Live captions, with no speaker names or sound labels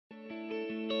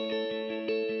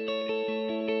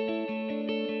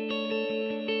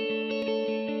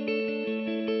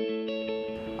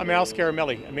I'm Al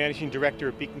Scaramelli, a Managing Director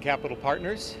of Beacon Capital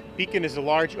Partners. Beacon is a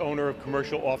large owner of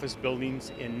commercial office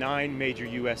buildings in 9 major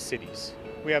U.S. cities.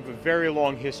 We have a very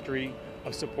long history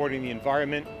of supporting the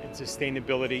environment and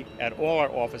sustainability at all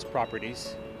our office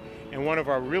properties. And one of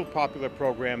our real popular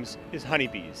programs is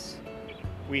honeybees.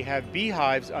 We have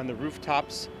beehives on the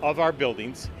rooftops of our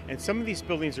buildings, and some of these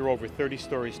buildings are over 30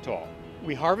 stories tall.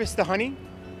 We harvest the honey,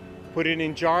 put it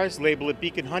in jars, label it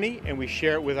Beacon Honey, and we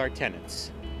share it with our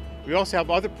tenants. We also have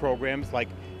other programs like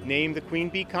Name the Queen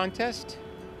Bee contest,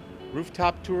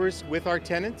 rooftop tours with our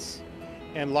tenants,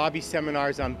 and lobby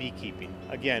seminars on beekeeping.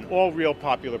 Again, all real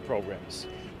popular programs.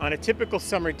 On a typical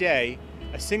summer day,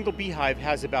 a single beehive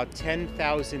has about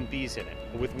 10,000 bees in it,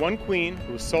 with one queen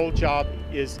whose sole job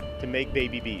is to make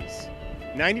baby bees.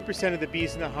 90% of the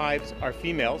bees in the hives are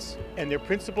females, and their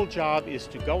principal job is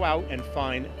to go out and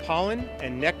find pollen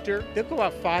and nectar. They'll go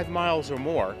out 5 miles or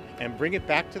more and bring it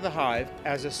back to the hive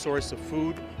as a source of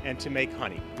food and to make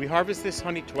honey. We harvest this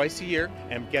honey twice a year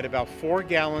and get about 4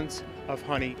 gallons of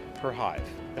honey per hive.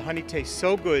 The honey tastes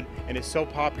so good and is so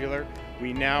popular,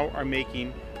 we now are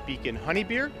making Beacon honey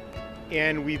beer,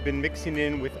 and we've been mixing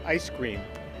in with ice cream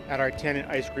at our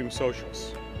tenant ice cream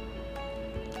socials.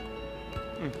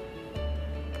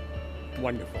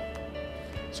 Wonderful.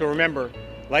 So remember,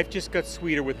 life just got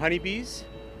sweeter with honeybees,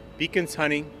 Beacon's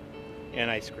honey, and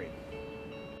ice cream.